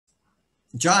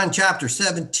John chapter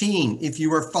 17, if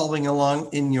you are following along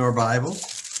in your Bible.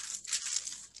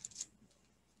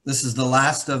 This is the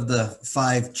last of the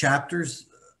 5 chapters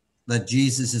that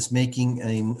Jesus is making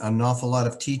an awful lot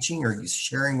of teaching, or he's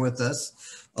sharing with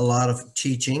us a lot of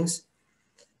teachings.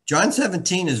 John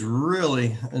 17 is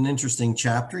really an interesting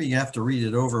chapter. You have to read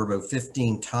it over about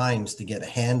 15 times to get a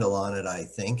handle on it, I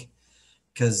think,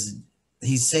 because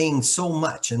he's saying so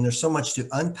much and there's so much to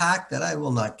unpack that I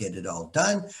will not get it all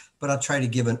done, but I'll try to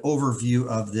give an overview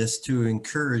of this to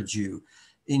encourage you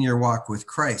in your walk with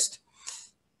Christ.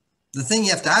 The thing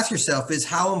you have to ask yourself is,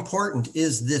 how important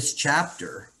is this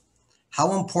chapter?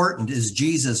 How important is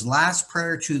Jesus' last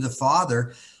prayer to the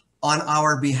Father on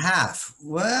our behalf?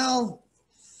 Well,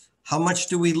 how much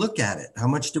do we look at it? How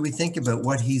much do we think about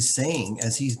what he's saying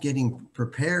as he's getting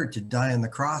prepared to die on the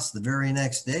cross the very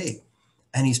next day?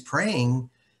 And he's praying,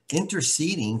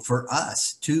 interceding for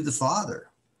us to the Father.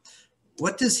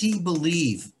 What does he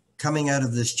believe coming out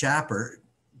of this chapter?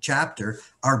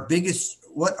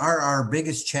 What are our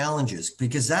biggest challenges?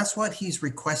 Because that's what he's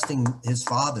requesting his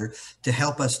Father to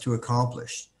help us to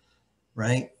accomplish,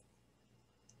 right?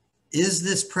 Is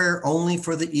this prayer only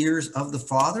for the ears of the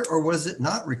Father, or was it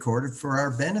not recorded for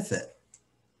our benefit?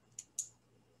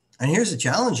 And here's a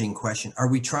challenging question. Are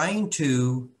we trying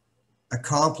to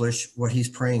accomplish what he's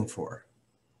praying for?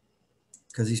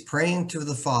 Because he's praying to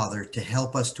the Father to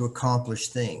help us to accomplish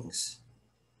things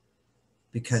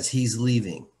because he's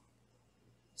leaving.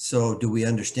 So do we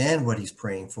understand what he's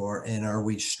praying for, and are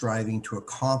we striving to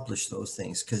accomplish those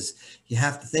things? Because you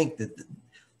have to think that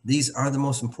these are the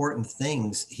most important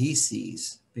things he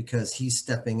sees because he's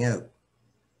stepping out.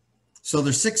 So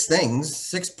there's 6 things,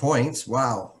 6 points.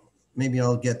 Wow. Maybe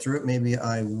I'll get through it. Maybe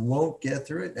I won't get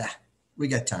through it. We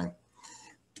got time.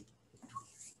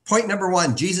 Point number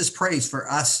 1, Jesus prays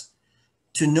for us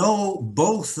to know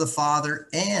both the Father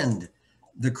and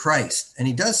the Christ. And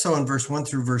he does so in verse 1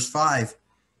 through verse 5.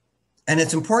 And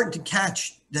it's important to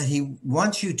catch that he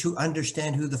wants you to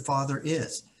understand who the Father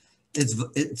is.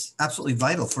 It's absolutely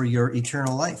vital for your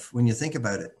eternal life when you think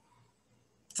about it.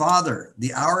 Father,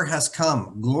 the hour has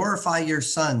come. Glorify your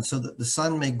Son so that the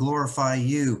Son may glorify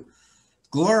you.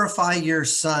 Glorify your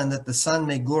Son that the Son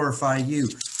may glorify you.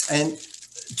 And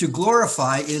to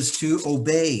glorify is to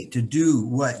obey, to do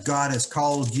what God has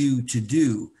called you to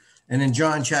do. And in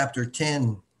John chapter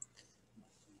 10,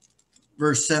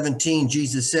 verse 17,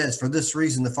 Jesus says, for this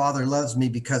reason, the Father loves me,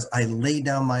 because I lay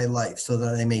down my life so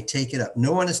that I may take it up.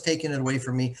 No one has taken it away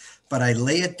from me, but I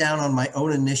lay it down on my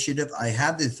own initiative. I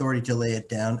have the authority to lay it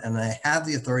down, and I have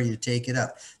the authority to take it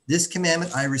up. This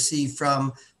commandment I received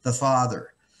from the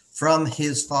Father, from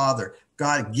his Father.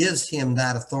 God gives him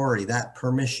that authority, that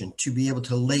permission to be able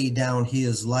to lay down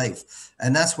his life.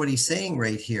 And that's what he's saying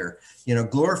right here.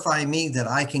 Glorify me that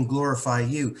I can glorify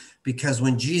you. Because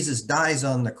when Jesus dies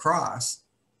on the cross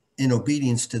in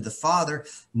obedience to the Father,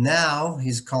 now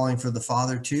he's calling for the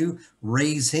Father to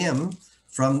raise him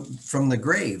from the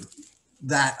grave.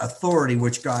 That authority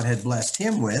which God had blessed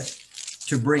him with,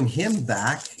 to bring him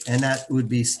back. And that would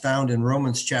be found in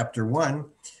Romans chapter 1.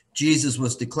 Jesus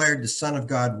was declared the Son of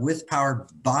God with power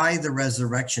by the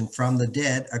resurrection from the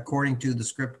dead, according to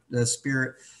the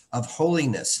Spirit of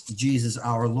holiness, Jesus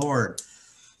our Lord.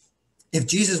 If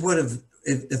Jesus would have,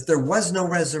 if there was no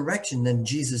resurrection, then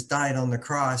Jesus died on the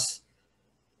cross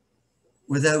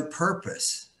without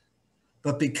purpose.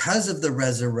 But because of the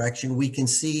resurrection, we can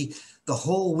see the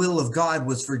whole will of God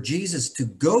was for Jesus to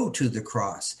go to the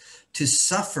cross, to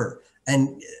suffer.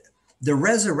 And the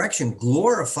resurrection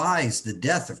glorifies the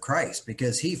death of Christ,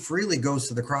 because he freely goes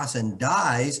to the cross and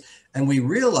dies. And we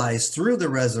realize through the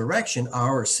resurrection,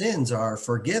 our sins are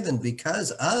forgiven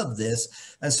because of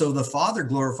this. And so the Father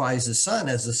glorifies the Son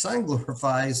as the Son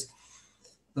glorifies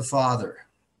the Father,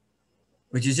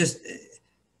 which is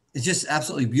just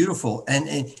absolutely beautiful. And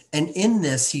in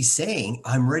this, he's saying,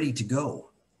 I'm ready to go,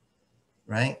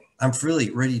 right? I'm freely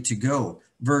ready to go.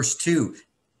 Verse 2,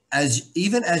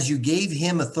 even as you gave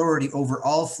him authority over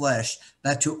all flesh,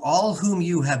 that to all whom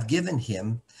you have given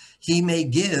him, he may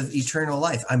give eternal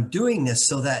life. I'm doing this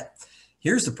so that,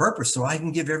 here's the purpose, so I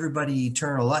can give everybody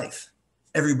eternal life,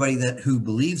 everybody who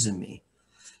believes in me.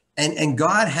 And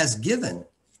God has given,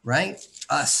 right,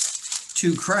 us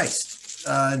to Christ.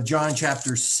 John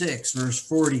chapter 6, verse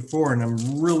 44, and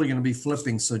I'm really going to be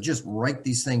flipping, so just write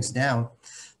these things down.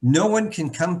 No one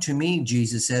can come to me,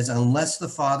 Jesus says, unless the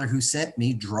Father who sent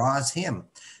me draws him,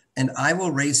 and I will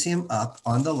raise him up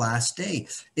on the last day.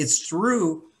 It's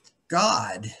through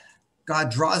God.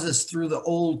 God draws us through the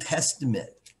Old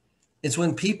Testament. It's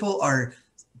when people are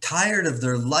tired of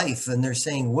their life and they're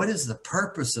saying, what is the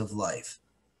purpose of life?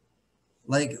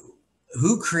 Like,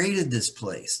 Who created this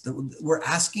place? We're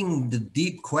asking the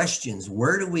deep questions.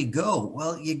 Where do we go?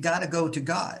 Well, you got to go to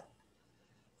God.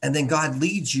 And then God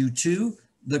leads you to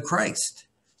the Christ.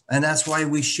 And that's why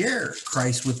we share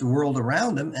Christ with the world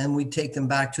around them, and we take them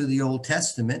back to the Old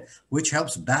Testament, which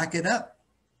helps back it up.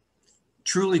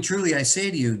 Truly, truly, I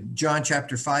say to you, John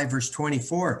chapter 5, verse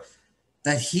 24,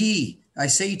 that I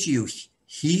say to you,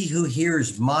 he who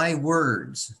hears my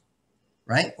words,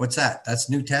 right? What's that? That's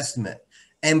New Testament.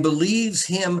 And believes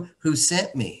him who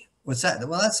sent me. What's that?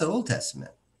 Well, that's the Old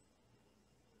Testament.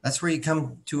 That's where you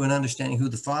come to an understanding who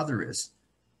the Father is.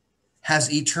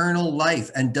 Has eternal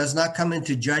life and does not come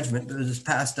into judgment, but is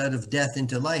passed out of death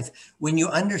into life. When you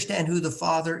understand who the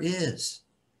Father is.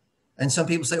 And some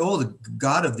people say, oh, the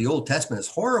God of the Old Testament is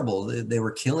horrible. They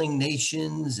were killing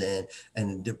nations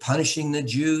and punishing the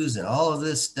Jews and all of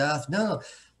this stuff. No,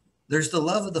 there's the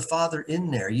love of the Father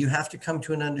in there. You have to come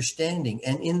to an understanding.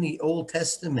 And in the Old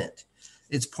Testament,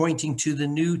 it's pointing to the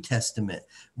New Testament.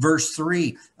 Verse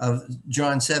 3 of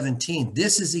John 17,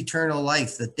 this is eternal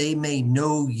life, that they may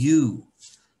know you,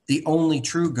 the only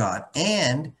true God,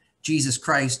 and Jesus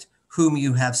Christ, whom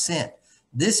you have sent.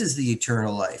 This is the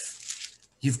eternal life.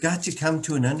 You've got to come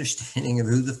to an understanding of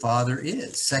who the Father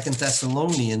is. 2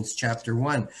 Thessalonians chapter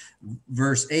 1,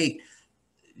 verse 8.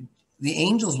 The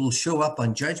angels will show up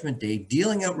on Judgment Day,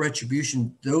 dealing out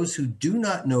retribution, those who do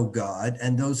not know God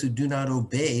and those who do not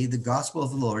obey the gospel of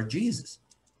the Lord Jesus.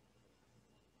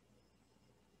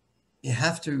 You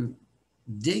have to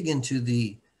dig into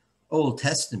the Old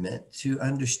Testament to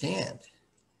understand.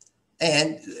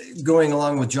 And going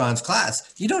along with John's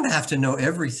class, you don't have to know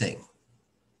everything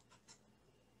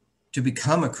to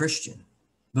become a Christian.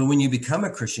 But when you become a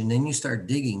Christian, then you start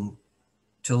digging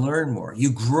to learn more.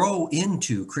 You grow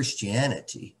into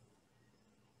Christianity,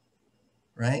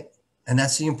 right? And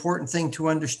that's the important thing to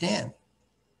understand.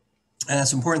 And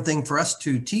that's an important thing for us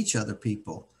to teach other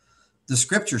people. The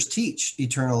scriptures teach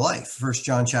eternal life. 1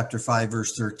 John chapter 5,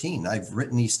 verse 13. I've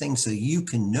written these things so you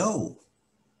can know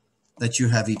that you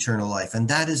have eternal life. And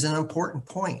that is an important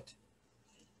point.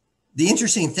 The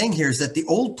interesting thing here is that the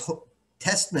Old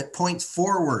Testament points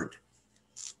forward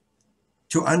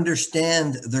to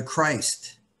understand the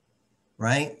Christ,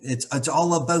 right? It's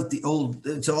all about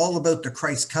it's all about the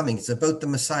Christ coming. It's about the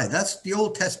Messiah. That's the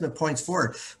Old Testament points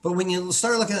forward. But when you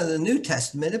start looking at the New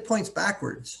Testament, it points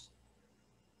backwards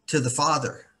to the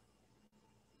Father.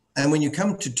 And when you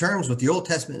come to terms with the Old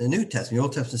Testament and the New Testament, the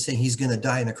Old Testament is saying he's going to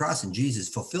die on the cross, and Jesus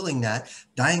fulfilling that,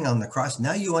 dying on the cross.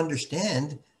 Now you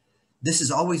understand this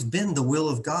has always been the will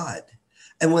of God.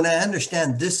 And when I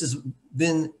understand this has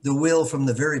been the will from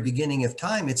the very beginning of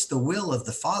time, it's the will of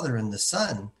the Father and the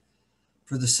Son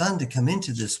for the Son to come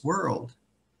into this world.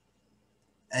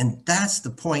 And that's the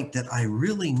point that I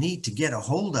really need to get a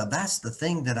hold of. That's the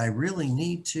thing that I really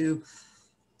need to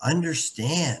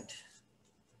understand,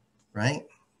 right?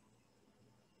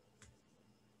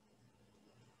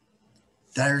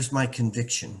 There's my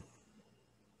conviction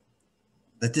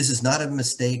that this is not a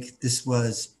mistake. This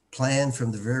was planned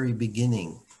from the very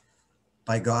beginning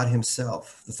by God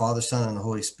himself, the Father, Son, and the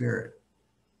Holy Spirit,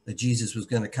 that Jesus was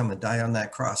going to come and die on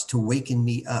that cross to waken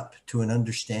me up to an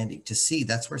understanding, to see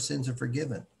that's where sins are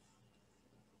forgiven.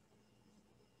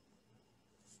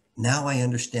 Now I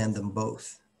understand them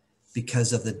both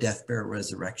because of the death, burial,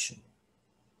 resurrection.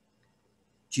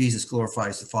 Jesus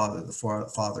glorifies the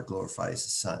Father glorifies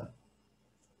the Son.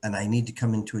 And I need to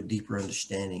come into a deeper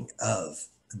understanding of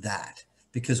that.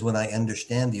 Because when I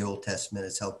understand the Old Testament,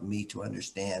 it's helped me to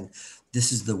understand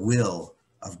this is the will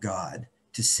of God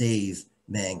to save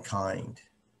mankind.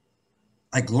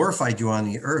 I glorified you on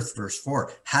the earth, verse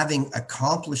 4, having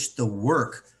accomplished the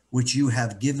work which you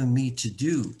have given me to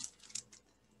do.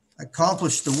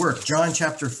 Accomplish the work. John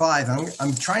chapter 5.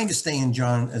 I'm trying to stay in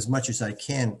John as much as I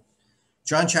can.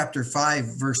 John chapter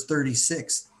 5, verse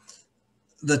 36.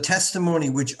 The testimony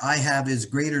which I have is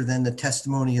greater than the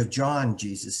testimony of John,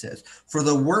 Jesus says. For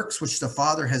the works which the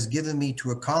Father has given me to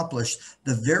accomplish,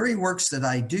 the very works that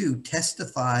I do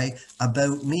testify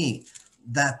about me,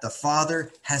 that the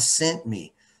Father has sent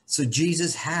me. So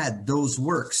Jesus had those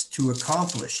works to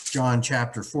accomplish. John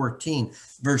chapter 14,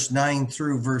 verse 9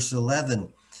 through verse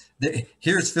 11.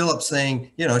 Here's Philip saying,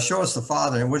 show us the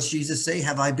Father. And what's Jesus say?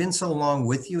 Have I been so long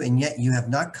with you, and yet you have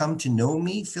not come to know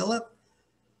me, Philip?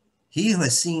 He who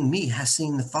has seen me has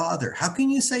seen the Father. How can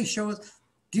you say, show us?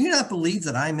 Do you not believe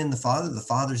that I'm in the Father, the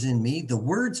Father's in me? The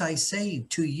words I say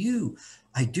to you,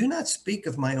 I do not speak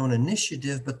of my own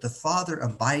initiative, but the Father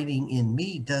abiding in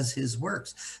me does his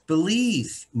works.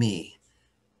 Believe me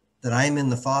that I am in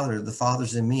the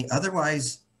Father's in me.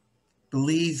 Otherwise,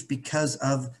 believe because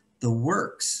of the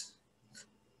works.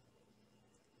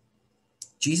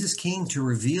 Jesus came to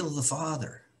reveal the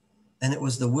Father. And it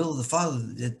was the will of the Father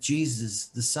that Jesus,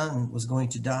 the Son, was going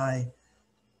to die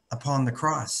upon the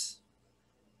cross.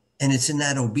 And it's in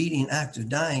that obedient act of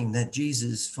dying that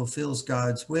Jesus fulfills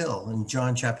God's will. In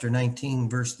John chapter 19,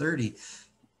 verse 30,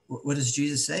 what does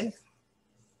Jesus say?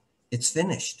 It's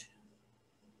finished.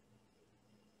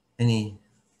 And he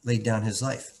laid down his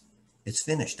life. It's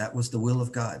finished. That was the will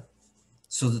of God,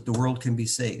 so that the world can be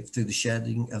saved through the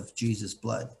shedding of Jesus'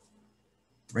 blood.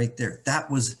 Right there.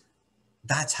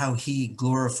 That's how he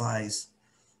glorifies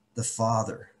the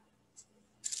Father.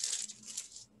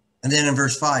 And then in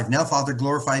verse 5, now, Father,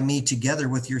 glorify me together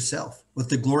with yourself, with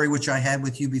the glory which I had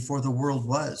with you before the world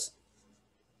was.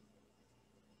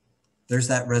 There's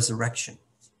that resurrection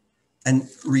and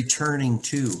returning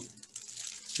to,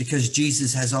 because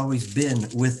Jesus has always been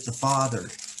with the Father.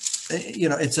 You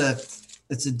know, it's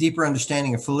a deeper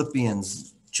understanding of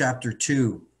Philippians chapter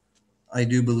 2, I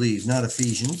do believe, not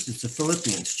Ephesians. It's a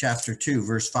Philippians chapter 2,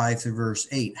 verse 5 through verse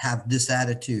 8. Have this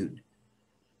attitude,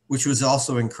 which was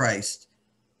also in Christ,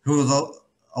 who,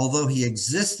 although he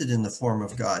existed in the form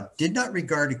of God, did not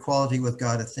regard equality with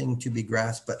God a thing to be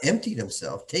grasped, but emptied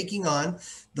himself, taking on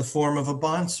the form of a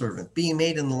bondservant, being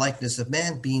made in the likeness of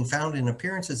man, being found in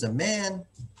appearance as a man.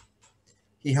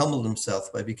 He humbled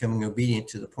himself by becoming obedient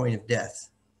to the point of death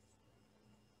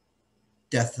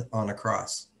on a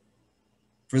cross.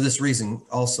 For this reason,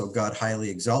 also, God highly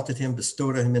exalted him,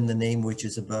 bestowed on him in the name which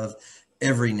is above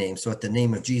every name. So at the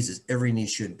name of Jesus, every knee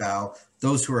should bow,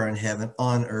 those who are in heaven,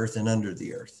 on earth, and under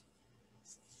the earth.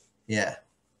 Yeah,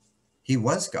 he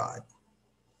was God.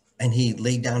 And he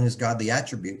laid down his godly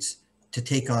attributes to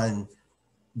take on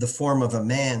the form of a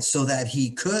man so that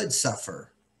he could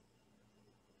suffer.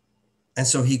 And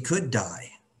so he could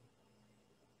die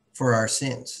for our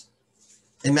sins.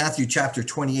 In Matthew chapter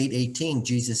 28:18,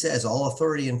 Jesus says, all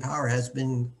authority and power has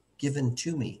been given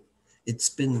to me. It's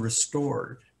been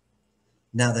restored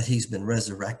now that he's been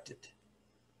resurrected,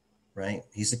 right?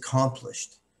 He's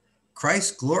accomplished.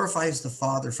 Christ glorifies the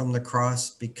Father from the cross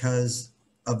because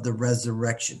of the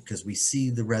resurrection, because we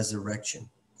see the resurrection.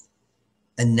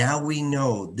 And now we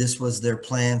know this was their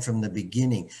plan from the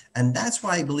beginning. And that's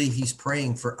why I believe he's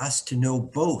praying for us to know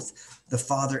both the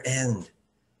Father and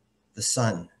the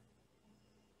Son.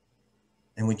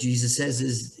 And what Jesus says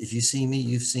is, if you see me,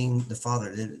 you've seen the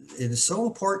Father. It is so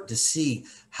important to see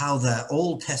how the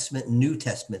Old Testament and New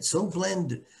Testament so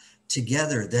blend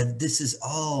together that this is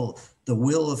all the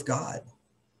will of God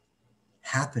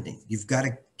happening. You've got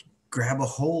to grab a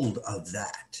hold of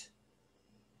that.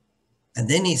 And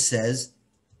then he says,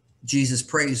 Jesus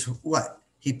prays what?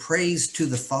 He prays to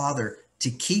the Father to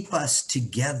keep us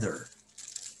together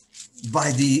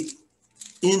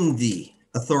in the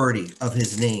authority of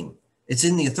his name. It's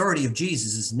in the authority of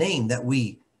Jesus' name that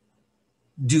we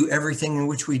do everything in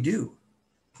which we do.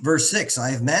 Verse 6,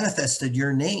 I have manifested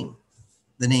your name,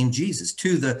 the name Jesus,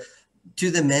 to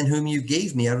the men whom you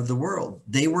gave me out of the world.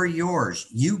 They were yours.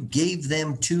 You gave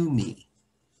them to me,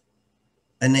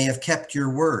 and they have kept your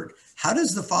word. How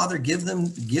does the Father give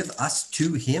us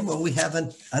to him? Well, we have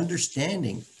an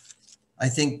understanding. I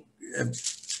think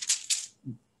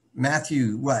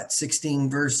Matthew, 16,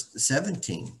 verse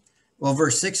 17. Well,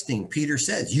 verse 16, Peter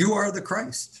says, you are the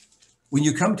Christ. When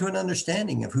you come to an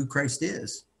understanding of who Christ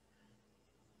is,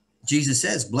 Jesus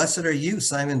says, blessed are you,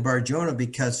 Simon Bar-Jonah,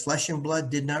 because flesh and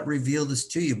blood did not reveal this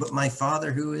to you, but my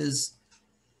Father who is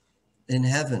in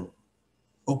heaven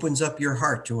opens up your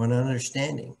heart to an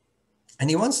understanding. And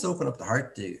he wants to open up the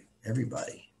heart to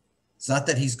everybody. It's not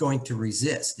that he's going to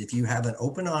resist. If you have an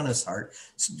open, honest heart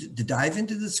to dive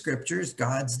into the scriptures,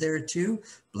 God's there to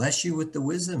bless you with the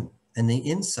wisdom and the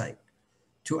insight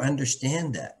to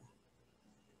understand that.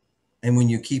 And when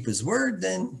you keep his word,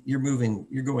 then you're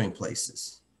going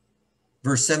places.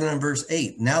 Verse 7 and verse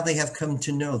 8, now they have come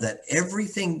to know that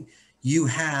everything you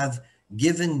have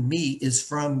given me is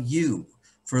from you.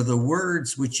 For the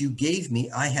words which you gave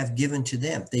me, I have given to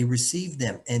them. They received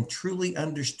them and truly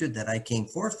understood that I came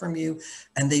forth from you,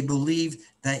 and they believed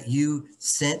that you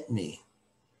sent me.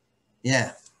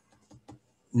 Yeah.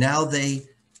 Now they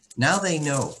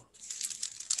know.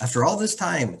 After all this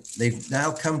time, they've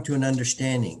now come to an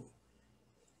understanding.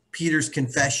 Peter's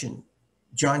confession,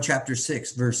 John chapter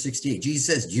 6, verse 68. Jesus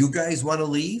says, do you guys want to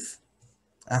leave?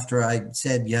 After I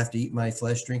said, you have to eat my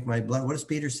flesh, drink my blood. What does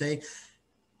Peter say?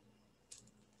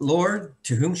 Lord,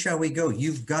 to whom shall we go?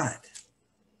 You've got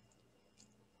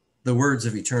the words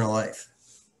of eternal life.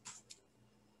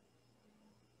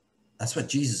 That's what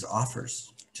Jesus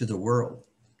offers to the world,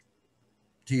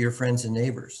 to your friends and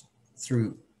neighbors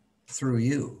through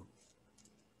you.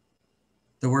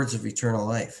 The words of eternal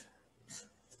life.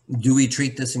 Do we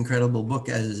treat this incredible book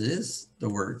as it is the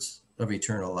words of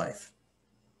eternal life?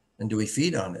 And do we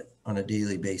feed on it on a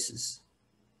daily basis?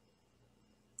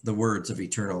 The words of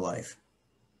eternal life.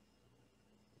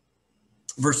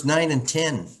 Verse 9 and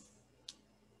 10.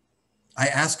 I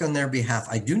ask on their behalf.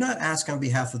 I do not ask on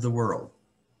behalf of the world,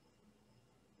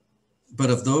 but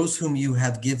of those whom you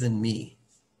have given me,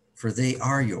 for they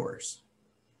are yours.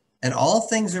 And all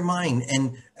things are mine,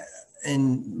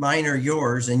 and mine are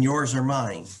yours, and yours are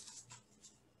mine.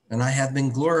 And I have been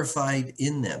glorified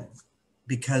in them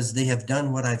because they have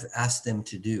done what I've asked them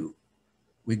to do.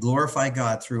 We glorify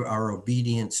God through our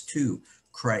obedience to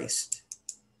Christ.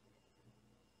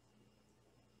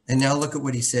 And now look at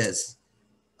what he says.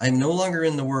 I'm no longer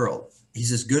in the world.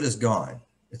 He's as good as gone.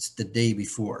 It's the day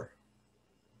before.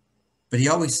 But he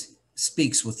always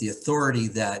speaks with the authority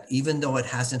that even though it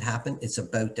hasn't happened, it's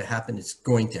about to happen. It's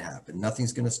going to happen.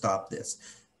 Nothing's going to stop this.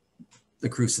 The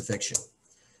crucifixion.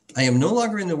 I am no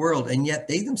longer in the world, and yet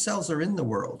they themselves are in the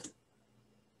world.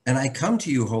 And I come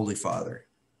to you, Holy Father.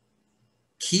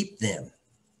 Keep them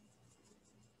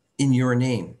in your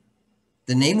name,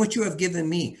 the name which you have given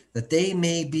me, that they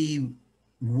may be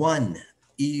one,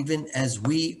 even as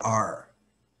we are.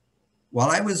 While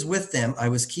I was with them, I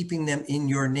was keeping them in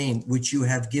your name, which you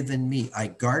have given me. I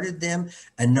guarded them,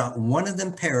 and not one of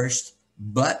them perished,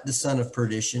 but the son of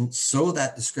perdition, so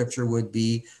that the scripture would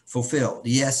be fulfilled.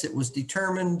 Yes, it was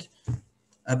determined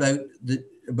about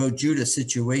Judah's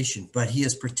situation, but he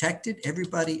has protected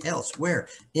everybody else. Where?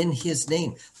 In his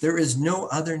name. There is no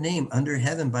other name under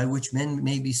heaven by which men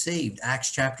may be saved.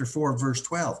 Acts chapter 4, verse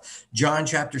 12. John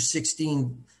chapter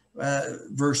 16,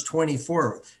 verse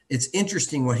 24. It's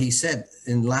interesting what he said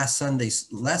in last Sunday's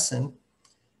lesson,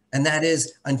 and that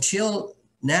is, until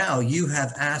now you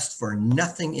have asked for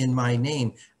nothing in my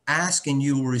name. Ask and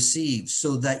you will receive,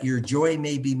 so that your joy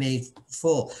may be made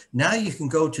full. Now you can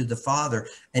go to the Father,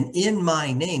 and in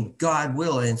my name, God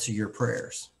will answer your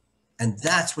prayers. And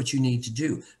that's what you need to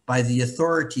do by the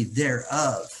authority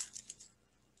thereof.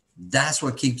 That's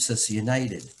what keeps us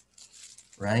united,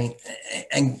 right?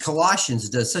 And Colossians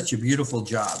does such a beautiful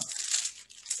job.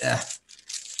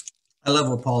 I love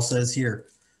what Paul says here.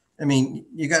 I mean,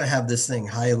 you got to have this thing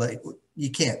highlight. You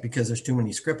can't because there's too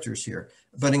many scriptures here.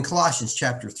 But in Colossians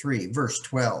chapter 3, verse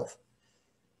 12.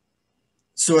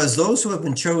 So as those who have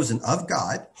been chosen of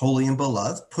God, holy and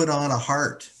beloved, put on a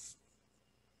heart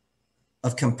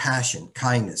of compassion,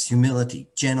 kindness, humility,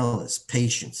 gentleness,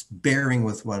 patience, bearing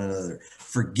with one another,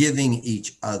 forgiving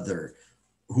each other.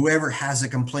 Whoever has a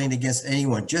complaint against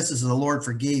anyone, just as the Lord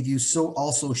forgave you, so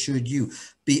also should you.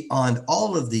 Beyond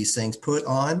all of these things, put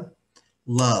on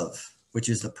love, which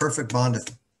is the perfect bond of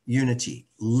unity.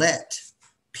 Let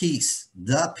peace,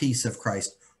 the peace of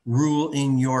Christ, rule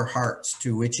in your hearts,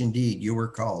 to which indeed you were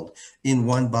called in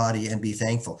one body, and be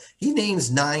thankful. He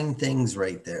names 9 things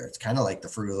right there. It's kind of like the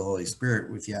fruit of the Holy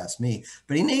Spirit, if you ask me.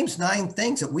 But he names 9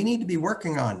 things that we need to be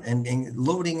working on and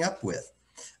loading up with.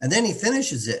 And then he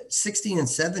finishes it, 16 and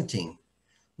 17.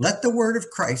 Let the word of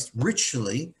Christ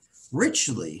richly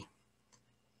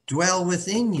dwell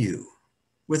within you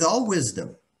with all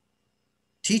wisdom,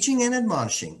 teaching and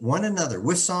admonishing one another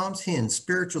with psalms, hymns,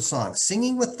 spiritual songs,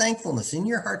 singing with thankfulness in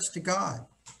your hearts to God.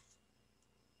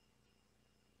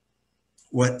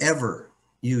 Whatever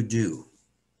you do,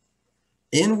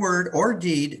 in word or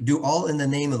deed, do all in the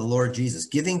name of the Lord Jesus,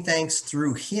 giving thanks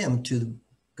through him to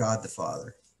God the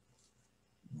Father.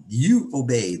 You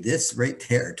obey this right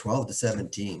there, 12 to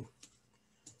 17.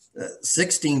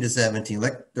 16 to 17,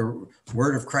 let the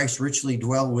word of Christ richly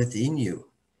dwell within you,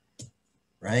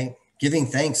 right? Giving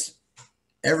thanks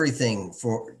everything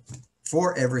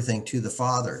for everything to the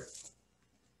Father.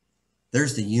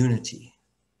 There's the unity,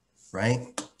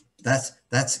 right?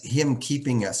 That's him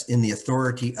keeping us in the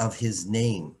authority of his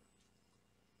name,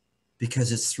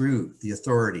 because it's through the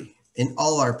authority in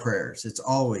all our prayers. It's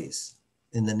always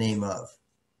in the name of.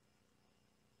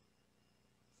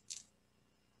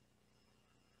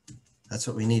 That's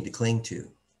what we need to cling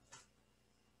to.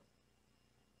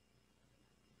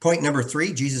 Point number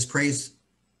 3, Jesus prays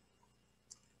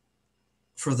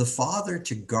for the Father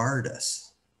to guard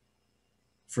us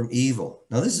from evil.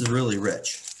 Now, this is really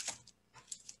rich.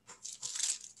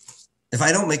 If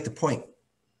I don't make the point,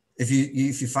 if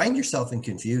you find yourself in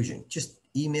confusion, just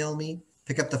email me,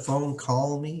 pick up the phone,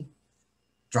 call me,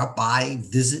 drop by,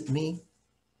 visit me.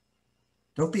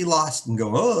 Don't be lost and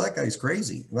go, oh, that guy's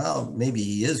crazy. Well, maybe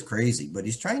he is crazy, but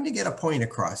he's trying to get a point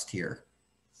across here.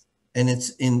 And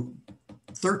it's in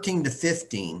 13 to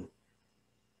 15.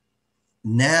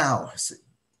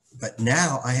 But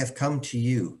now I have come to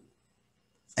you,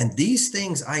 and these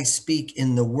things I speak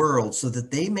in the world, so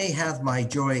that they may have my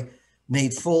joy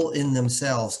made full in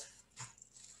themselves.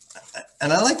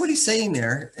 And I like what he's saying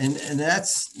there. And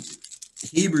that's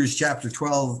Hebrews chapter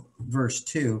 12, verse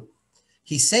 2.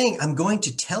 He's saying, I'm going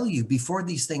to tell you before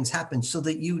these things happen so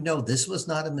that you know this was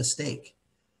not a mistake.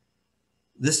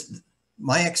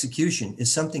 My execution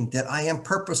is something that I am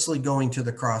purposely going to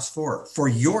the cross for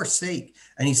your sake.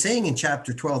 And he's saying in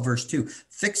chapter 12, verse 2,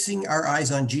 fixing our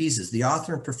eyes on Jesus, the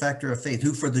author and perfecter of faith,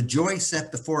 who for the joy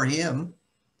set before him,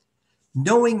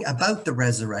 knowing about the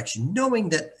resurrection, knowing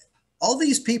that all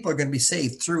these people are going to be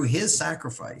saved through his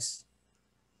sacrifice,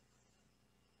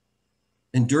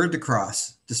 endured the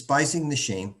cross, despising the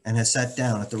shame, and has sat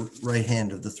down at the right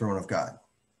hand of the throne of God.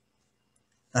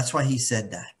 That's why he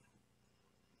said that.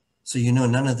 So you know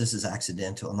none of this is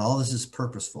accidental, and all this is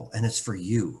purposeful, and it's for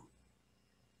you.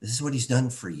 This is what he's done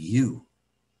for you.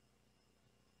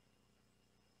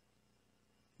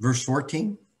 Verse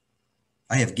 14,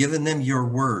 I have given them your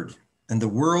word, and the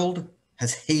world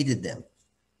has hated them,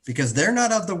 because they're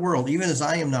not of the world, even as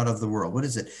I am not of the world. What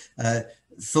is it?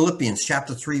 Philippians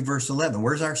chapter 3, verse 11.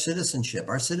 Where's our citizenship?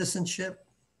 Our citizenship,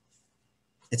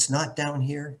 it's not down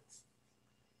here.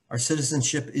 Our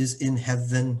citizenship is in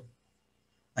heaven.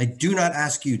 I do not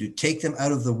ask you to take them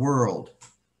out of the world,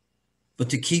 but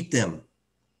to keep them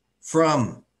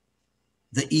from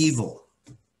the evil.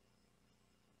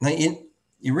 Now,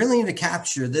 you really need to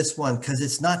capture this one, because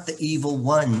it's not the evil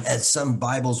one, as some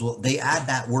Bibles will, they add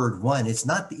that word one. It's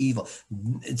not the evil.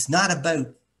 It's not about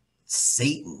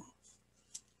Satan.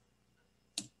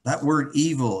 That word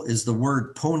evil is the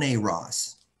word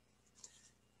poneros.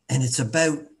 And it's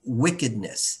about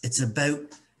wickedness. It's about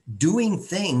doing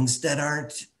things that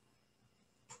aren't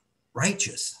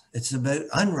righteous. It's about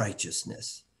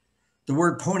unrighteousness. The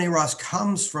word poneros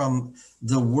comes from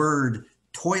the word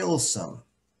toilsome.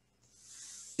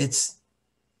 It's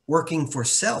working for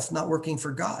self, not working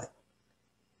for God,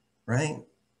 right?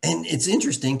 And it's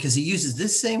interesting because he uses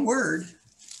this same word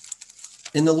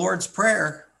in the Lord's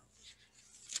Prayer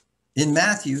in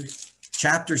Matthew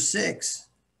chapter 6.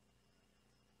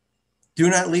 Do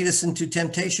not lead us into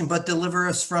temptation, but deliver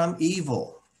us from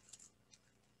evil.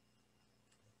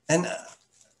 And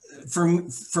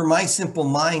for my simple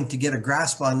mind to get a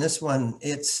grasp on this one,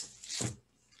 it's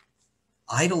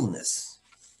idleness.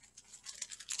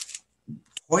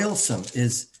 Toilsome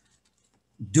is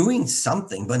doing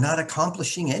something, but not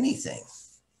accomplishing anything.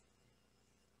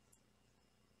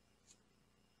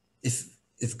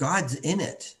 If God's in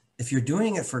it, if you're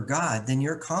doing it for God, then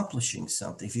you're accomplishing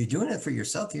something. If you're doing it for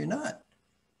yourself, you're not.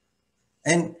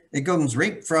 And it goes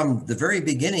right from the very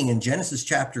beginning in Genesis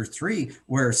chapter 3,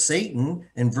 where Satan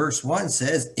in verse 1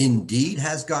 says, indeed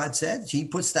has God said. He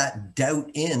puts that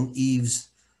doubt in Eve's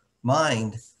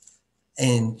mind.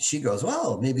 And she goes,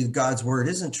 well, maybe God's word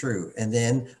isn't true. And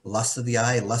then lust of the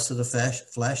eye, lust of the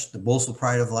flesh, the boastful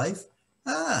pride of life.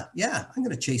 Yeah, I'm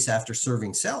going to chase after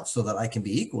serving self so that I can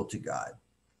be equal to God.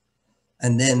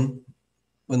 And then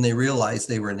when they realized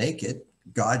they were naked,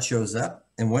 God shows up.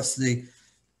 And what's the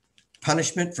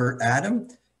punishment for Adam?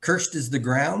 Cursed is the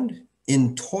ground.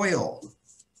 In toil,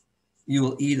 you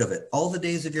will eat of it all the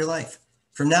days of your life.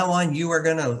 From now on, you are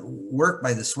going to work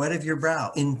by the sweat of your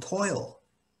brow in toil.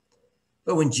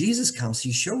 But when Jesus comes,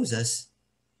 he shows us,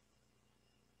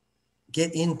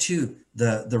 get into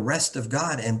the rest of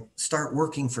God and start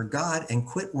working for God and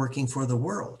quit working for the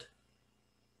world.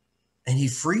 And he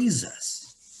frees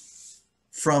us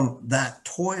from that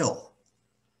toil.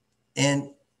 And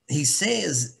he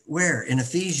says, where? In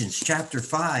Ephesians chapter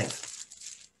 5.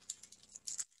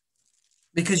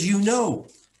 Because you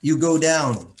go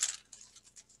down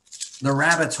the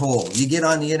rabbit's hole. You get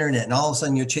on the internet and all of a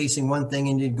sudden you're chasing one thing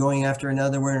and you're going after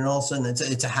another one, and all of a sudden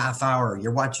it's a half hour.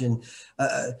 You're watching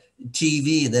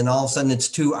TV, then all of a sudden it's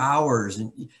 2 hours,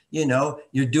 and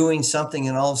you're doing something,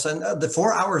 and all of a sudden the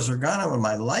 4 hours are gone out of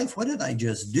my life. What did I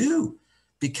just do?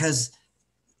 Because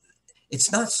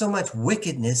it's not so much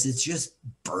wickedness, it's just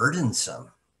burdensome.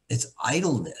 It's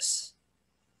idleness.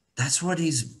 That's what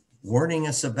he's warning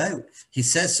us about. He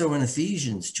says so in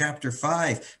Ephesians chapter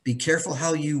 5, be careful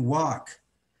how you walk.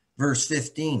 Verse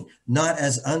 15, not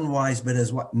as unwise, but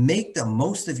as what? Make the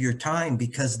most of your time,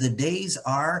 because the days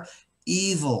are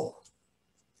evil.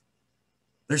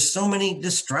 There's so many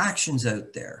distractions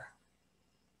out there.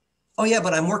 Oh yeah,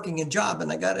 but I'm working a job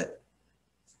and I got it.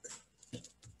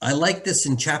 I like this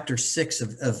in chapter 6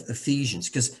 of Ephesians,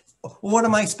 because what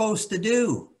am I supposed to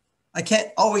do? I can't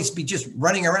always be just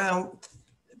running around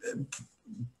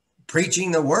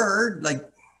preaching the word.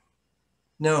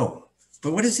 No.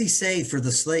 But what does he say for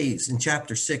the slaves in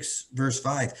chapter 6, verse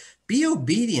 5? Be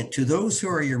obedient to those who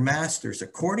are your masters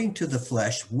according to the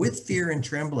flesh, with fear and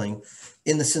trembling,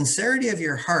 in the sincerity of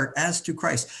your heart as to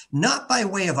Christ, not by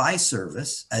way of eye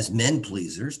service as men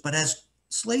pleasers, but as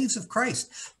slaves of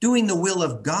Christ, doing the will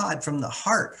of God from the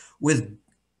heart with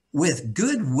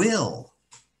good will.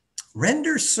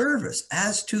 Render service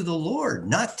as to the Lord,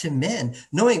 not to men,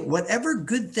 knowing whatever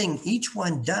good thing each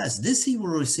one does, this he will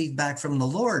receive back from the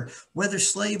Lord, whether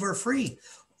slave or free.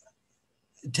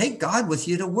 Take God with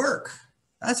you to work.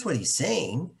 That's what he's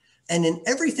saying. And in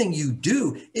everything you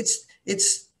do,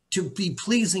 it's to be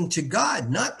pleasing to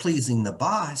God, not pleasing the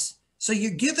boss. So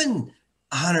you're given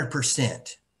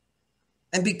 100%.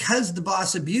 And because the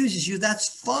boss abuses you, that's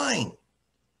fine.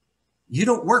 You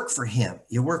don't work for him.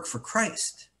 You work for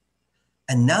Christ.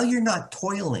 And now you're not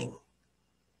toiling.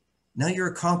 Now you're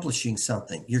accomplishing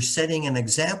something. You're setting an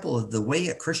example of the way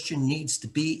a Christian needs to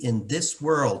be in this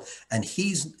world. And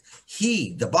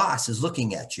he, the boss, is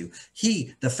looking at you.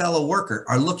 He, the fellow worker,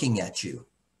 are looking at you.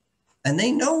 And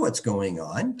they know what's going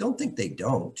on. Don't think they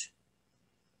don't.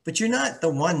 But you're not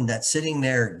the one that's sitting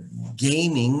there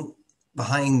gaming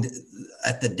behind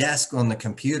at the desk on the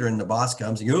computer, and the boss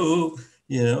comes and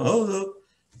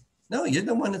no, you're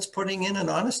the one that's putting in an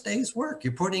honest day's work.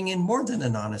 You're putting in more than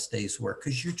an honest day's work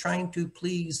because you're trying to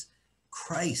please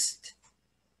Christ.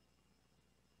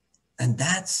 And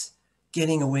that's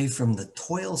getting away from the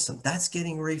toilsome. That's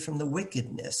getting away from the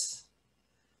wickedness.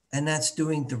 And that's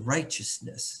doing the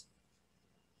righteousness,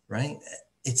 right?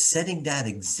 It's setting that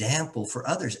example for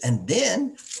others. And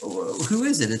then, who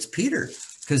is it? It's Peter,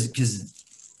 because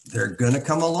they're going to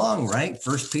come along, right?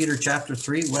 1 Peter chapter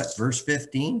 3, verse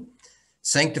 15?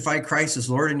 Sanctify Christ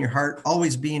as Lord in your heart,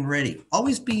 always being ready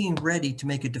to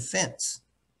make a defense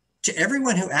to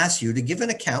everyone who asks you to give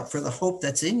an account for the hope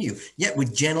that's in you, yet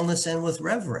with gentleness and with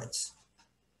reverence.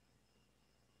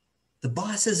 The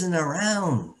boss isn't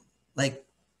around. Like,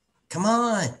 come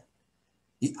on.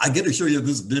 I got to show you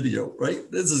this video, right?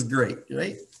 This is great,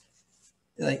 right?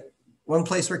 Like one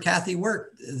place where Kathy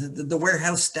worked, the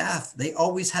warehouse staff, they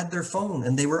always had their phone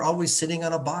and they were always sitting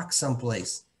on a box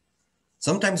someplace.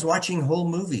 Sometimes watching whole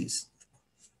movies,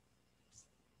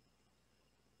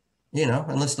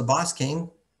 unless the boss came,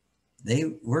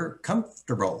 they were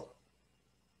comfortable.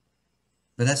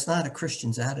 But that's not a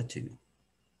Christian's attitude.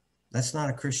 That's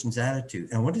not a Christian's attitude.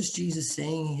 And what is Jesus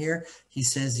saying here? He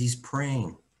says he's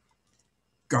praying.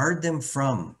 Guard them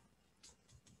from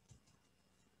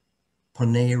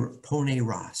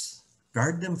poneros.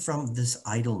 Guard them from this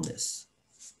idleness.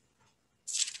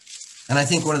 And I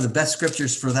think one of the best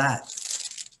scriptures for that,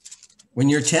 when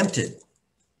you're tempted,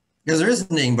 because there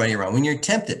isn't anybody around, when you're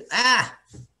tempted, 1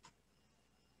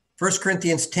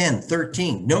 Corinthians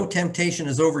 10:13, no temptation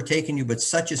has overtaken you, but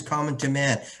such is common to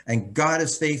man. And God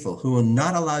is faithful, who will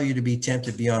not allow you to be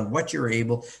tempted beyond what you're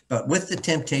able, but with the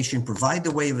temptation, provide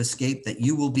the way of escape that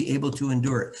you will be able to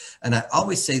endure it. And I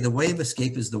always say the way of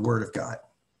escape is the word of God,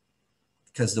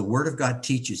 because the word of God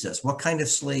teaches us what kind of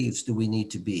slaves do we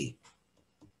need to be?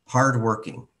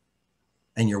 Hardworking,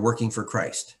 and you're working for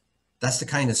Christ. That's the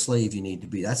kind of slave you need to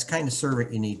be. That's the kind of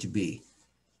servant you need to be.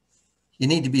 You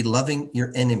need to be loving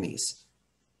your enemies.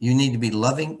 You need to be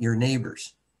loving your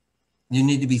neighbors. You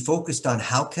need to be focused on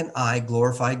how can I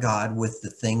glorify God with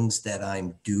the things that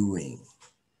I'm doing.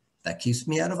 That keeps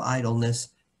me out of idleness,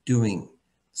 doing.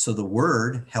 So the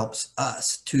word helps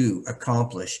us to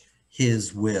accomplish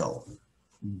his will.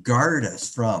 Guard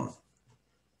us from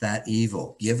that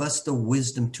evil. Give us the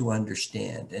wisdom to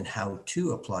understand and how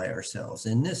to apply ourselves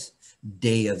in this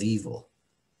day of evil.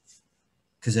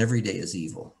 Because every day is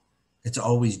evil. It's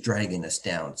always dragging us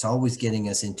down. It's always getting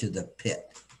us into the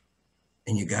pit.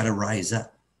 And you got to rise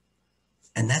up.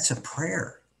 And that's a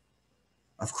prayer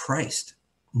of Christ,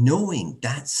 knowing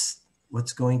that's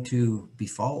what's going to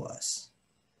befall us.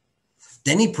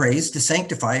 Then he prays to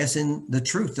sanctify us in the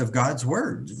truth of God's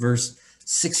word. Verse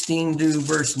 16 to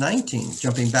verse 19,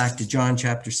 jumping back to John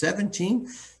chapter 17,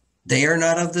 they are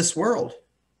not of this world,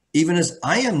 even as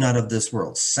I am not of this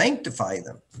world. Sanctify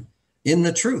them in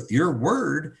the truth. Your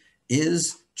word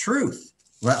is truth.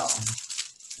 Well,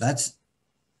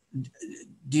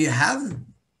 do you have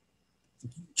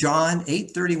John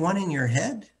 8:31 in your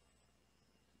head?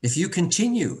 If you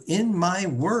continue in my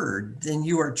word, then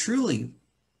you are truly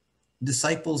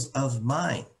disciples of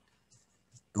mine.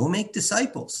 Go make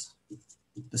disciples.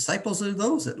 Disciples are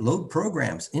those that load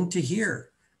programs into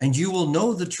here, and you will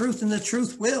know the truth, and the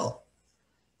truth will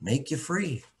make you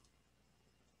free.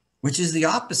 Which is the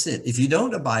opposite. If you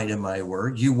don't abide in my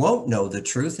word, you won't know the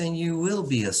truth, and you will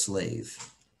be a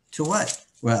slave. To what?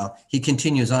 Well, he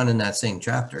continues on in that same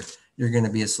chapter. You're going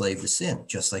to be a slave to sin,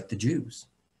 just like the Jews.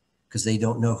 because they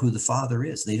don't know who the Father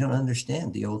is. They don't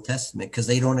understand the Old Testament because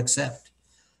they don't accept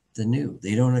the New.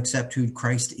 They don't accept who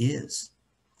Christ is.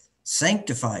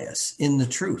 Sanctify us in the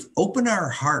truth. Open our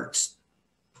hearts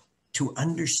to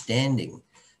understanding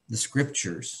the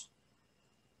scriptures.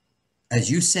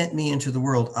 As you sent me into the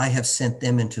world, I have sent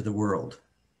them into the world.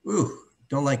 Ooh,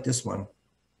 don't like this one.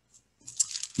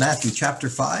 Matthew chapter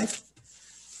 5.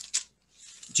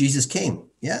 Jesus came.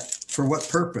 Yeah. For what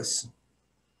purpose?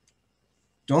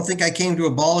 Don't think I came to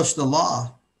abolish the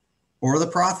law or the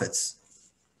prophets.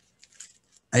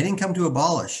 I didn't come to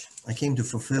abolish. I came to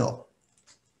fulfill.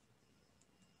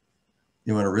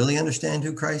 You want to really understand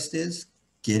who Christ is?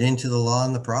 Get into the law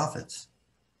and the prophets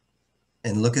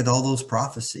and look at all those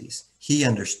prophecies. He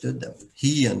understood them.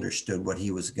 He understood what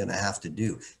he was going to have to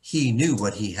do. He knew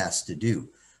what he has to do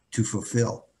to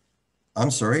fulfill.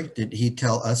 I'm sorry, did he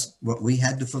tell us what we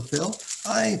had to fulfill?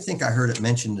 I think I heard it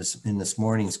mentioned in this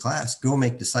morning's class. Go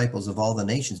make disciples of all the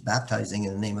nations, baptizing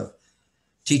in the name of,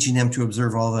 teaching them to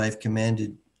observe all that I've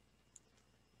commanded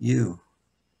you.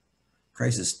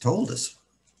 Christ has told us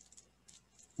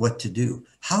what to do.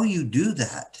 How you do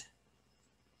that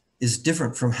is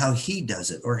different from how he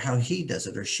does it, or how he does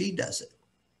it, or she does it.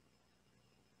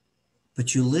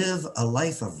 But you live a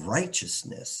life of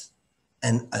righteousness.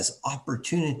 And as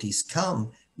opportunities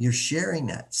come, you're sharing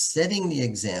that, setting the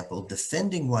example,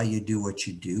 defending why you do what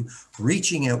you do,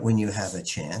 reaching out when you have a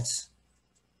chance.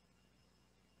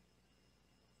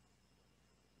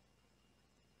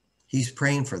 He's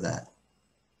praying for that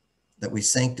we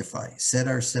sanctify, set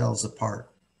ourselves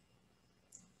apart.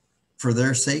 For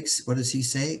their sakes, what does he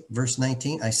say? Verse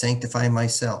 19, I sanctify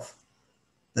myself,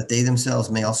 that they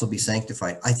themselves may also be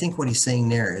sanctified. I think what he's saying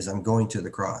there is, I'm going to the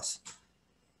cross.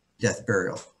 Death,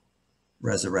 burial,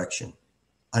 resurrection.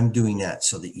 I'm doing that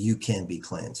so that you can be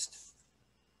cleansed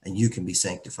and you can be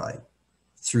sanctified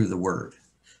through the word.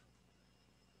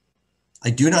 I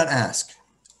do not ask.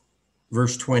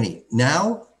 Verse 20.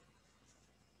 Now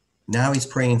he's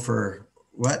praying for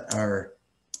what? Our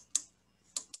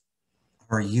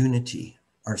unity,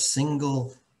 our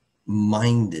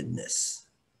single-mindedness.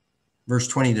 Verse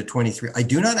 20 to 23. I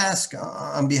do not ask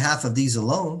on behalf of these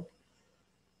alone,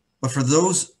 but for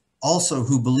those also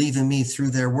who believe in me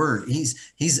through their word.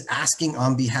 He's asking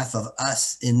on behalf of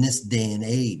us in this day and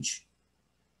age,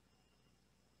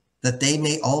 that they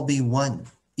may all be one.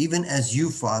 Even as you,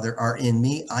 Father, are in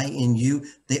me, I in you,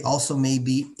 they also may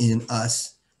be in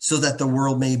us, so that the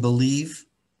world may believe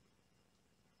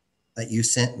that you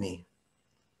sent me.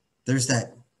 There's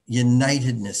that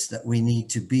unitedness that we need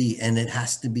to be, and it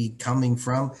has to be coming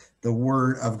from the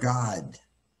word of God.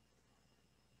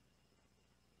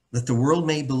 That the world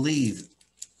may believe.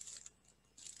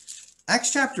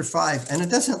 Acts chapter 5, and it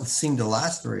doesn't seem to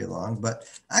last very long, but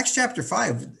Acts chapter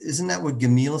 5, isn't that what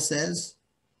Gamaliel says?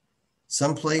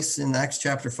 Someplace in Acts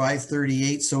chapter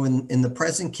 5:38. So in the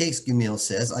present case, Gamaliel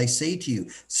says, I say to you,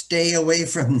 stay away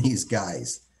from these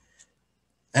guys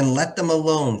and let them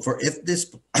alone. For if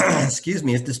this,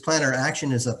 if this plan or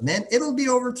action is of men, it'll be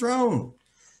overthrown.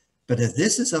 But if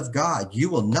this is of God, you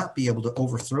will not be able to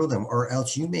overthrow them, or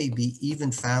else you may be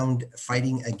even found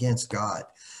fighting against God.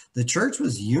 The church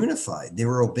was unified. They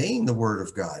were obeying the word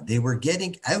of God. They were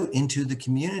getting out into the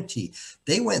community.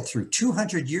 They went through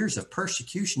 200 years of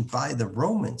persecution by the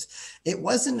Romans. It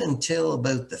wasn't until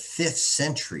about the 5th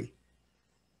century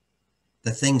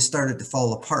that things started to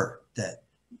fall apart, that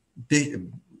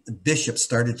bishops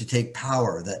started to take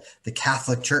power, that the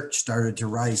Catholic Church started to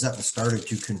rise up and started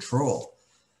to control.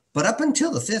 But up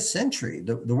until the 5th century,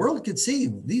 the world could see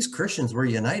these Christians were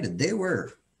united. They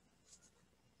were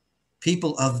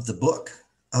people of the book,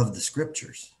 of the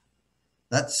scriptures.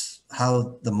 That's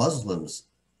how the Muslims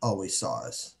always saw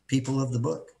us, people of the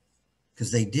book,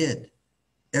 because they did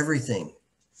everything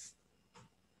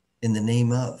in the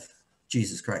name of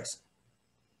Jesus Christ.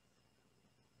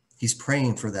 He's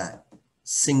praying for that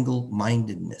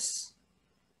single-mindedness.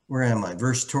 Where am I?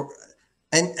 Verse 2.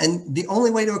 And the only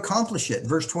way to accomplish it,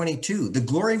 verse 22, the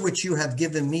glory which you have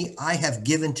given me, I have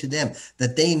given to them,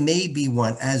 that they may be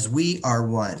one as we are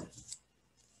one.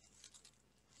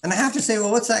 And I have to say,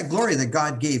 well, what's that glory that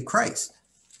God gave Christ?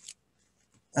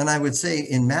 And I would say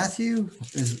in Matthew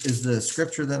is the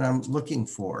scripture that I'm looking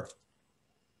for.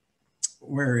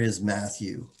 Where is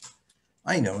Matthew?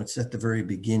 I know it's at the very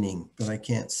beginning, but I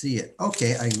can't see it.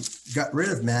 Okay, I got rid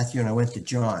of Matthew and I went to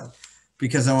John,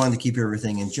 because I wanted to keep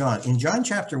everything in John. In John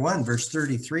chapter 1, verse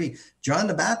 33, John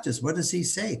the Baptist, what does he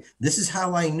say? This is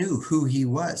how I knew who he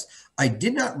was. I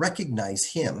did not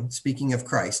recognize him, speaking of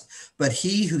Christ, but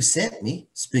he who sent me,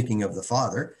 speaking of the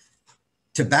Father,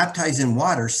 to baptize in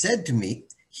water said to me,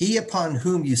 He upon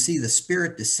whom you see the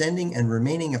Spirit descending and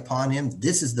remaining upon him,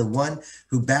 this is the one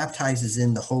who baptizes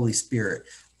in the Holy Spirit.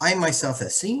 I myself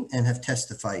have seen and have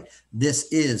testified. This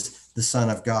is the Son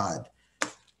of God.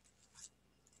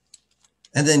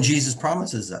 And then Jesus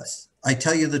promises us, I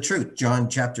tell you the truth, John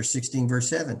chapter 16, verse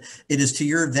 7. It is to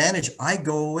your advantage I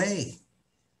go away.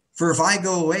 For if I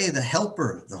go away, the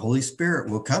Helper, the Holy Spirit,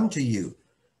 will come to you.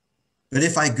 But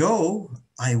if I go,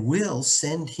 I will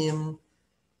send him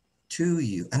to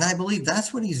you. And I believe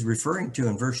that's what he's referring to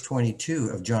in verse 22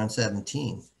 of John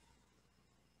 17.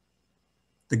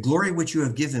 The glory which you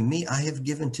have given me, I have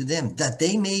given to them, that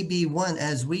they may be one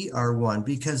as we are one,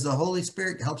 because the Holy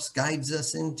Spirit helps guides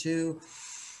us into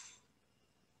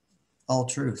all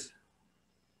truth.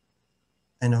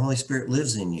 And the Holy Spirit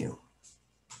lives in you,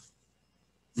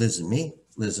 lives in me,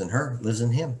 lives in her, lives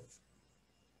in him.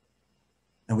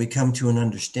 And we come to an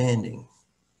understanding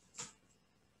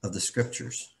of the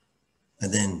scriptures.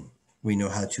 And then we know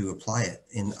how to apply it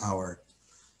in our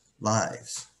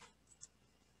lives.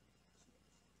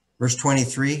 Verse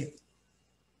 23,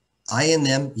 I in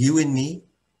them, you in me,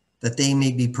 that they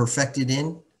may be perfected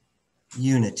in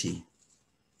unity.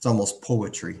 It's almost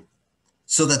poetry.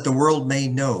 So that the world may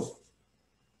know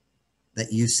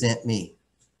that you sent me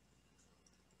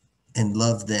and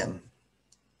loved them,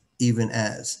 even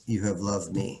as you have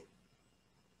loved me.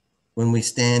 When we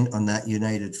stand on that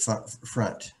united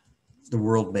front, the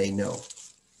world may know.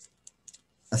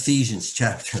 Ephesians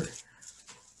chapter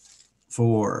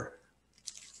 4.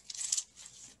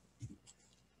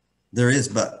 There is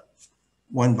but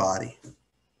one body,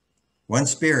 one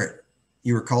Spirit.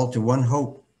 You were called to one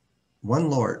hope, one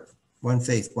Lord, one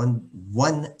faith,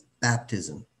 one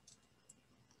baptism,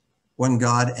 one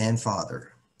God and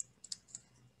Father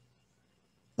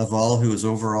of all, who is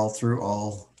over all, through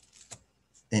all,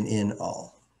 and in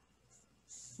all.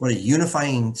 What a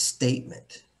unifying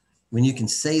statement. When you can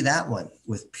say that one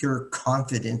with pure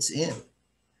confidence in,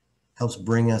 helps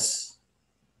bring us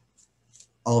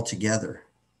all together.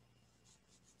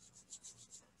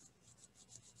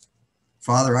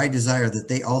 Father, I desire that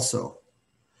they also,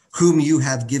 whom you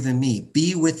have given me,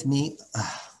 be with me.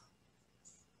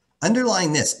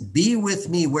 Underline this, be with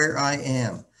me where I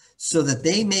am, so that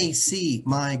they may see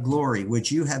my glory,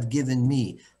 which you have given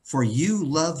me. For you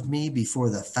loved me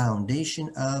before the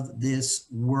foundation of this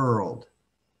world.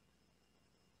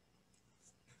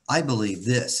 I believe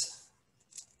this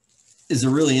is a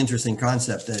really interesting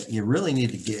concept that you really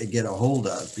need to get a hold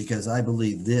of, because I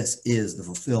believe this is the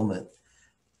fulfillment.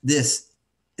 This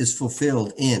is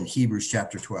fulfilled in Hebrews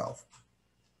chapter 12,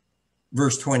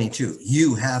 verse 22.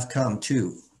 You have come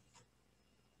to.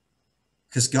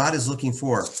 Because God is looking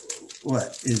for,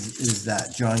 what is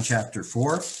that? John chapter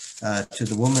 4, to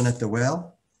the woman at the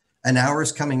well. An hour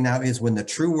is coming now is when the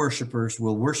true worshipers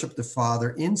will worship the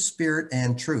Father in spirit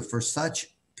and truth. For such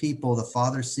people, the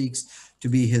Father seeks to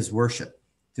be his worship,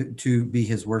 to be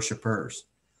his worshipers.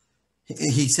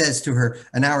 He says to her,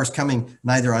 an hour is coming,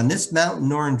 neither on this mountain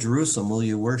nor in Jerusalem will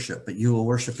you worship, but you will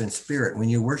worship in spirit. When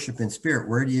you worship in spirit,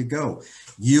 where do you go?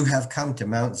 You have come to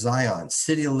Mount Zion,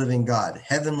 city of living God,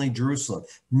 heavenly Jerusalem,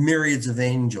 myriads of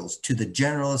angels, to the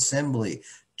general assembly,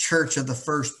 church of the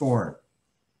firstborn.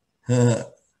 I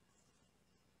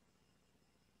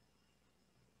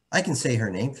can say her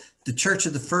name. The church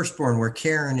of the firstborn, where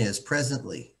Karen is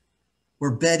presently,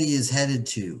 where Betty is headed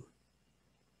to.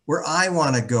 Where I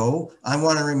want to go, I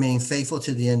want to remain faithful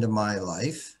to the end of my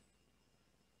life.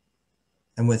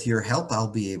 And with your help,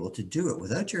 I'll be able to do it.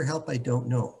 Without your help, I don't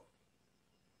know.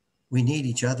 We need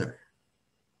each other.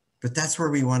 But that's where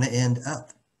we want to end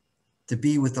up, to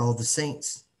be with all the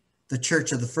saints, the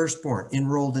church of the firstborn,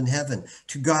 enrolled in heaven,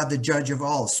 to God, the judge of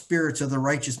all, spirits of the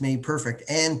righteous made perfect,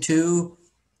 and to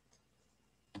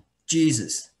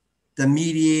Jesus, the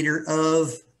mediator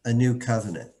of a new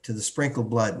covenant, to the sprinkled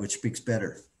blood, which speaks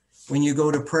better. When you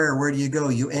go to prayer, where do you go?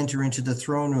 You enter into the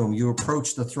throne room. You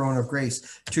approach the throne of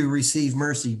grace to receive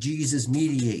mercy. Jesus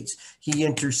mediates. He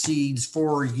intercedes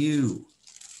for you.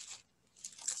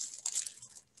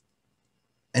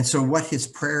 And so what his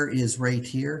prayer is right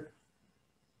here,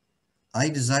 I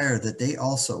desire that they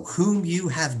also, whom you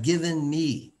have given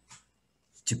me,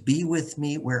 to be with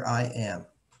me where I am.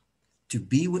 To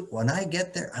be with, when I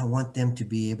get there, I want them to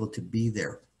be able to be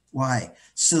there. Why?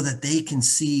 So that they can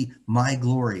see my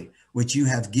glory, which you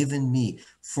have given me.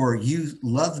 For you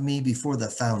loved me before the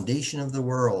foundation of the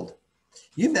world.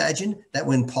 You imagine that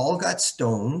when Paul got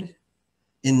stoned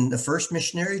in the first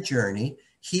missionary journey,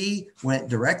 he went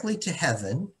directly to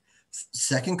heaven.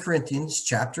 2 Corinthians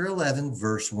chapter 11,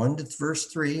 verse 1 to verse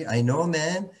 3. I know a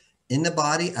man in the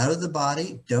body, out of the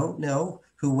body, don't know,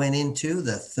 who went into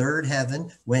the third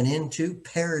heaven, went into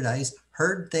paradise,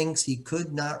 heard things he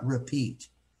could not repeat.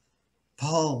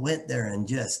 Paul went there and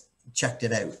just checked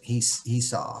it out. He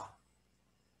saw,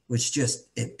 which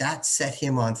that set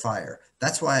him on fire.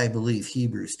 That's why I believe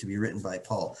Hebrews to be written by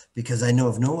Paul, because I know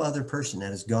of no other person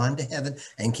that has gone to heaven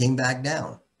and came back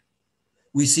down.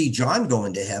 We see John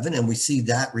going to heaven, and we see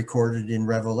that recorded in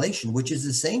Revelation, which is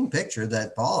the same picture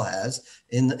that Paul has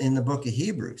in the book of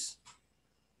Hebrews.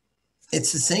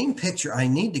 It's the same picture I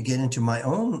need to get into my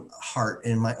own heart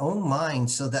and my own mind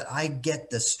so that I get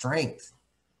the strength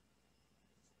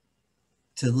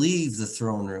to leave the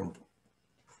throne room,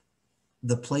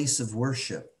 the place of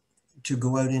worship, to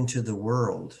go out into the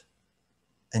world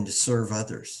and to serve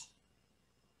others.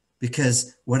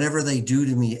 Because whatever they do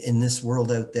to me in this world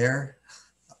out there,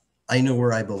 I know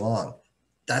where I belong.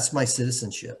 That's my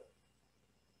citizenship.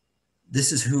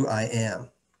 This is who I am.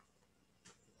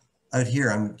 Out here,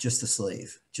 I'm just a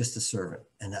slave, just a servant,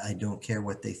 and I don't care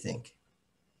what they think.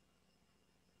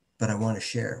 But I want to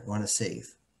share, want to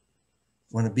save,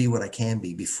 want to be what I can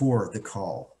be before the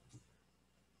call.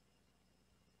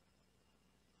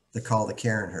 The call that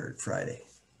Karen heard Friday.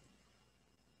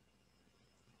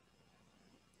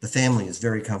 The family is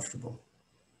very comfortable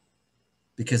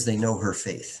because they know her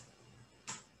faith.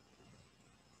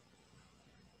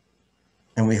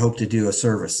 And we hope to do a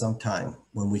service sometime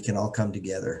when we can all come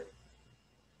together,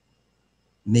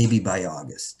 maybe by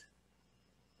August,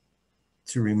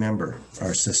 to remember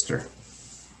our sister.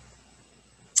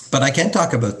 But I can't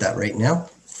talk about that right now.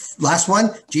 Last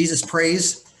one, Jesus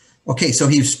prays. Okay, so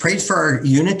he's prayed for our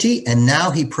unity, and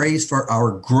now he prays for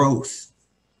our growth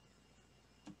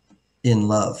in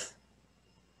love.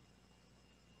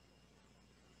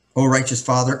 O righteous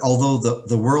Father, although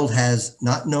the world has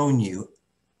not known you,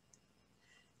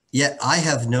 yet I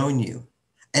have known you,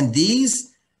 and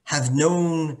these have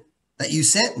known that you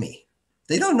sent me.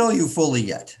 They don't know you fully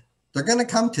yet. They're going to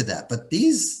come to that, but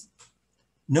these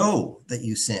know that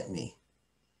you sent me.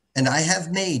 And I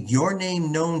have made your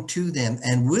name known to them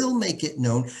and will make it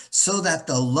known so that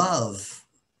the love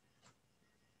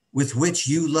with which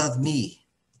you love me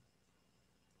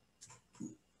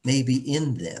may be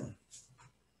in them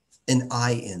and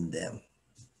I in them.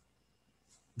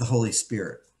 The Holy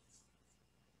Spirit,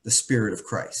 the Spirit of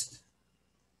Christ.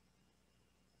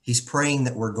 He's praying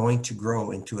that we're going to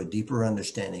grow into a deeper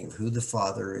understanding of who the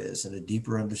Father is and a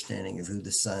deeper understanding of who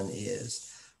the Son is,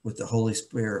 with the Holy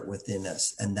Spirit within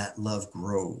us, and that love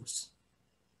grows.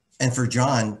 And for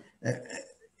John,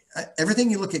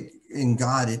 everything you look at in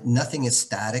God, nothing is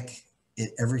static.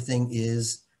 Everything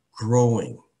is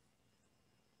growing.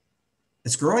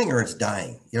 It's growing or it's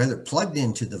dying. You're either plugged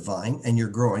into the vine and you're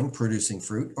growing, producing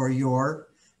fruit, or you're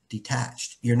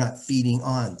detached. You're not feeding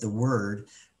on the word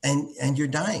and you're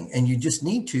dying. And you just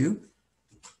need to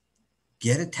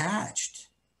get attached.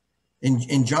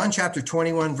 In John chapter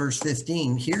 21, verse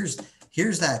 15, here's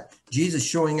that Jesus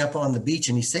showing up on the beach,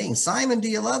 and he's saying, Simon, do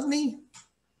you love me?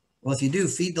 Well, if you do,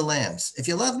 feed the lambs. If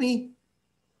you love me,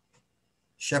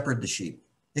 shepherd the sheep.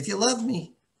 If you love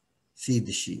me, feed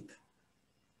the sheep.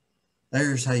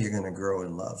 There's how you're going to grow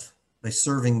in love, by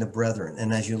serving the brethren.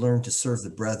 And as you learn to serve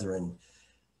the brethren,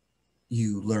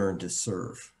 you learn to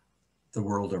serve the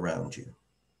world around you,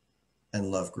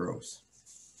 and love grows.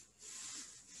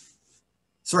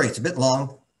 Sorry, it's a bit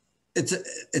long.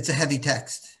 It's a heavy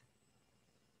text.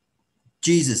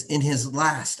 Jesus, in his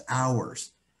last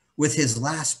hours, with his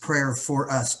last prayer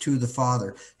for us to the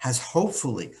Father, has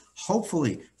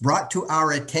hopefully brought to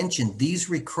our attention these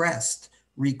requests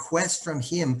from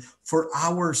him for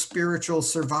our spiritual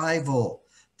survival.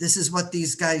 This is what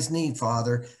these guys need,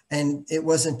 Father. And it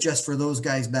wasn't just for those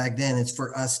guys back then, it's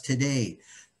for us today.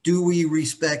 Do we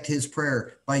respect his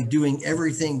prayer by doing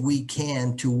everything we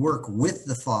can to work with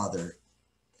the Father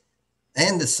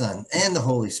and the Son and the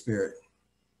Holy Spirit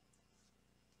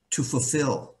to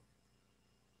fulfill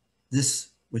this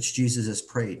which Jesus has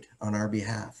prayed on our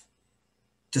behalf?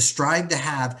 To strive to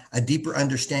have a deeper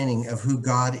understanding of who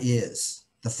God is,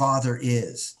 the Father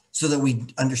is, so that we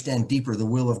understand deeper the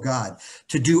will of God.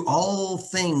 To do all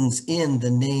things in the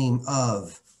name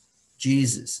of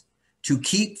Jesus. To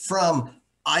keep from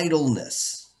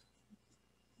idleness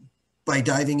by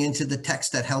diving into the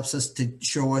text that helps us to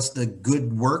show us the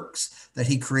good works that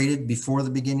he created before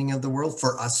the beginning of the world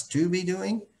for us to be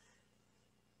doing,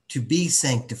 to be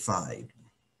sanctified,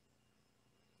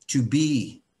 to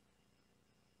be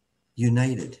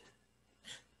united.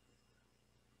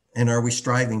 And are we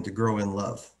striving to grow in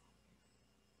love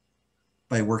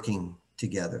by working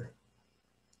together?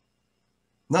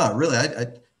 No, really, I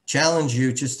challenge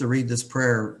you just to read this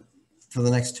prayer for the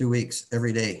next 2 weeks,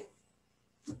 every day,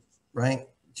 right?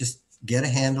 get a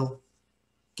handle,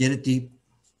 get it deep.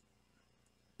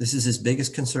 This is his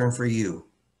biggest concern for you.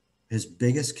 His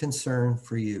biggest concern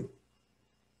for you,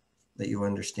 that you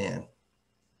understand.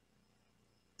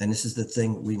 And this is the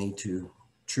thing we need to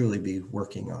truly be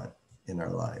working on in our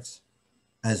lives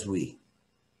as we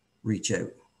reach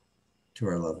out to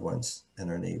our loved ones and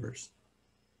our neighbors.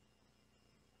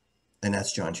 And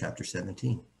that's John chapter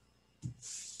 17.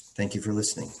 Thank you for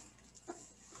listening.